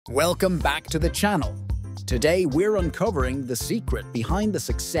Welcome back to the channel. Today we're uncovering the secret behind the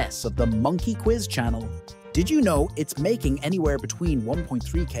success of the MonkeyQuiz channel. Did you know it's making anywhere between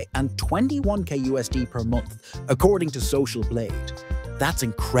 1.3k and 21k USD per month, according to Social Blade? That's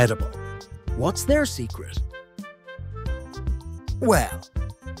incredible. What's their secret? Well,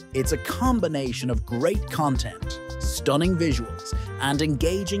 it's a combination of great content, stunning visuals, and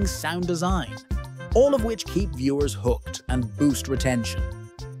engaging sound design, all of which keep viewers hooked and boost retention.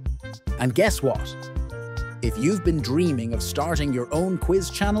 And guess what? If you've been dreaming of starting your own quiz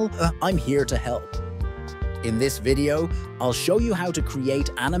channel, I'm here to help. In this video, I'll show you how to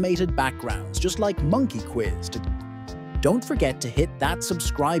create animated backgrounds just like MonkeyQuiz. Don't forget to hit that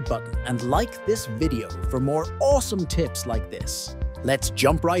subscribe button and like this video for more awesome tips like this. Let's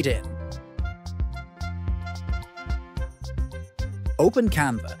jump right in. Open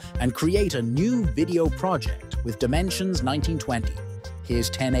Canva and create a new video project with dimensions 1920.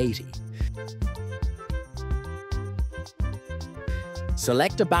 Here's 1080.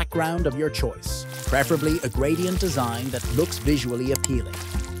 Select a background of your choice, preferably a gradient design that looks visually appealing.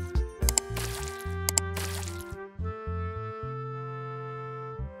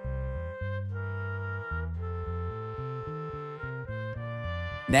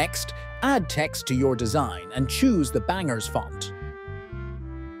 Next, add text to your design and choose the Bangers font.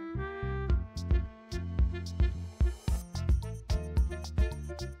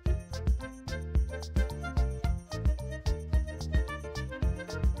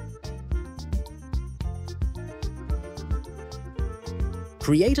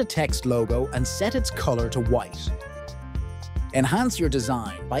 Create a text logo and set its color to white. Enhance your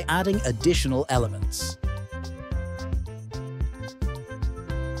design by adding additional elements.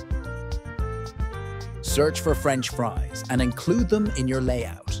 Search for French fries and include them in your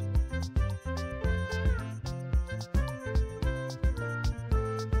layout.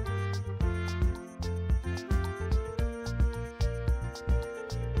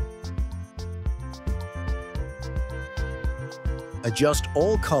 Adjust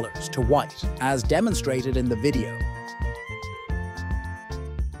all colors to white, as demonstrated in the video.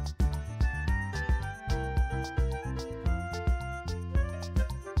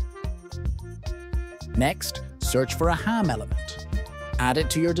 Next, search for a ham element. Add it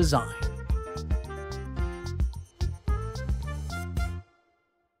to your design.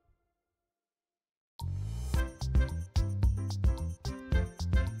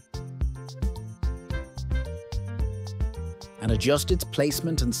 And adjust its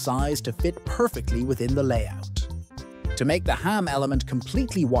placement and size to fit perfectly within the layout. To make the ham element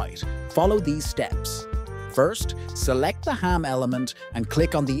completely white, follow these steps. First, select the ham element and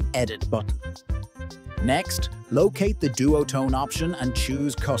click on the Edit button. Next, locate the duotone option and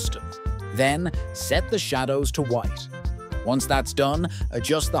choose Custom. Then, set the shadows to white. Once that's done,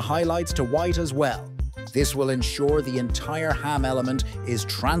 adjust the highlights to white as well. This will ensure the entire ham element is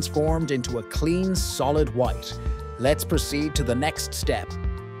transformed into a clean, solid white. Let's proceed to the next step.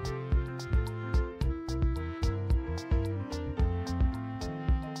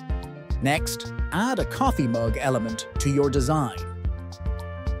 Next, add a coffee mug element to your design.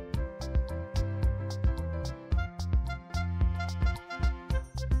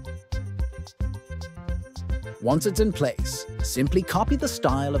 Once it's in place, simply copy the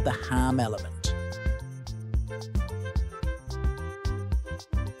style of the ham element.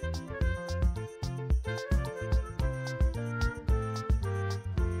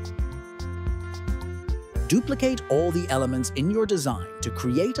 Duplicate all the elements in your design to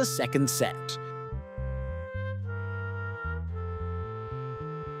create a second set.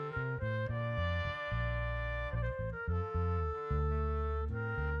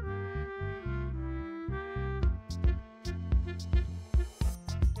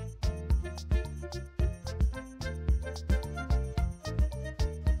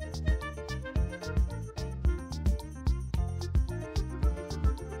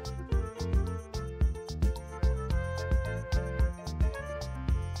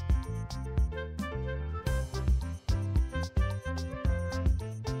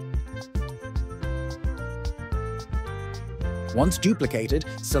 Once duplicated,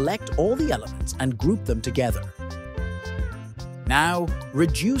 select all the elements and group them together. Now,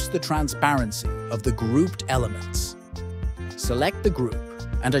 reduce the transparency of the grouped elements. Select the group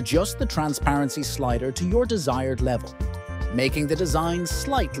and adjust the transparency slider to your desired level, making the design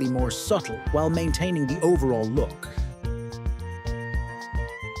slightly more subtle while maintaining the overall look.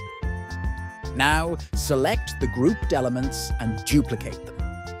 Now, select the grouped elements and duplicate them.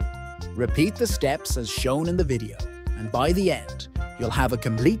 Repeat the steps as shown in the video. And by the end, you'll have a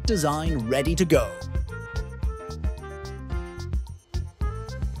complete design ready to go.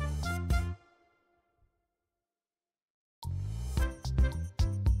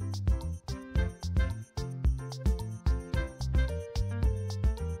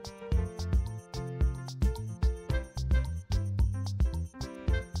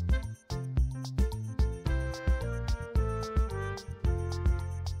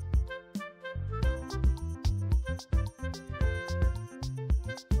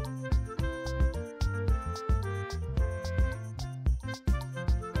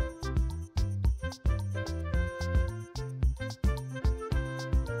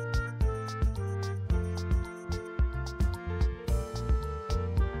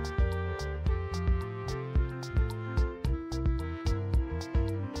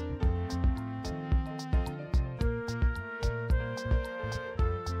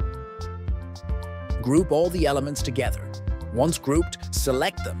 Group all the elements together. Once grouped,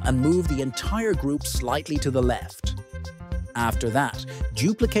 select them and move the entire group slightly to the left. After that,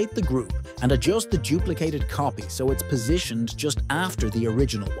 duplicate the group and adjust the duplicated copy so it's positioned just after the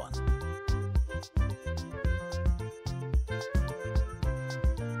original one.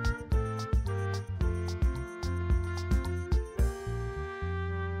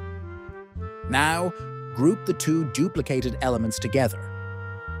 Now, group the two duplicated elements together.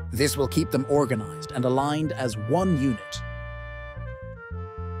 This will keep them organized and aligned as one unit.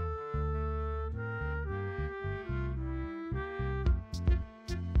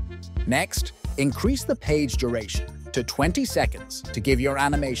 Next, increase the page duration to 20 seconds to give your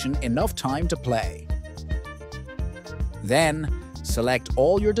animation enough time to play. Then, select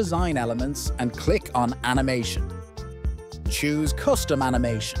all your design elements and click on Animation. Choose Custom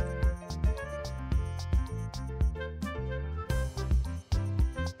Animation.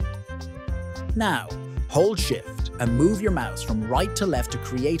 Now, hold Shift and move your mouse from right to left to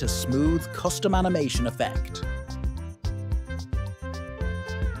create a smooth custom animation effect.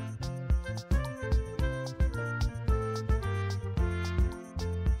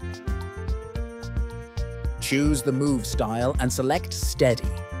 Choose the move style and select Steady.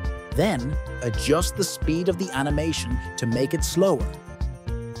 Then, adjust the speed of the animation to make it slower,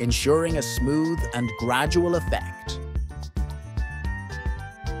 ensuring a smooth and gradual effect.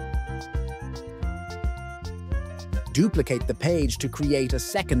 Duplicate the page to create a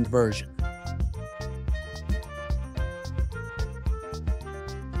second version.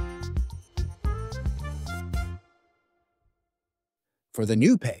 For the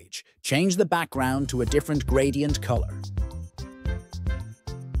new page, change the background to a different gradient color.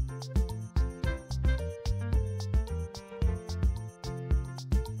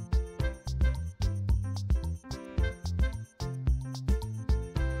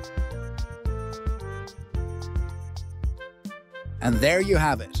 And there you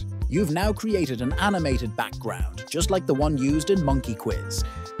have it. You've now created an animated background, just like the one used in MonkeyQuiz.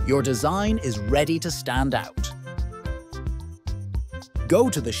 Your design is ready to stand out. Go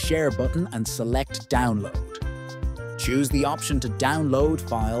to the Share button and select Download. Choose the option to download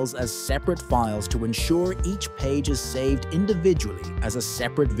files as separate files to ensure each page is saved individually as a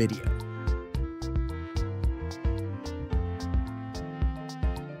separate video.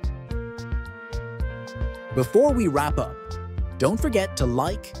 Before we wrap up, don't forget to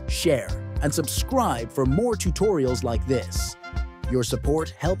like, share, and subscribe for more tutorials like this. Your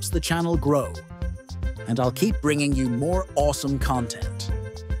support helps the channel grow, and I'll keep bringing you more awesome content.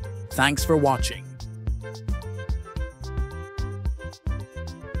 Thanks for watching.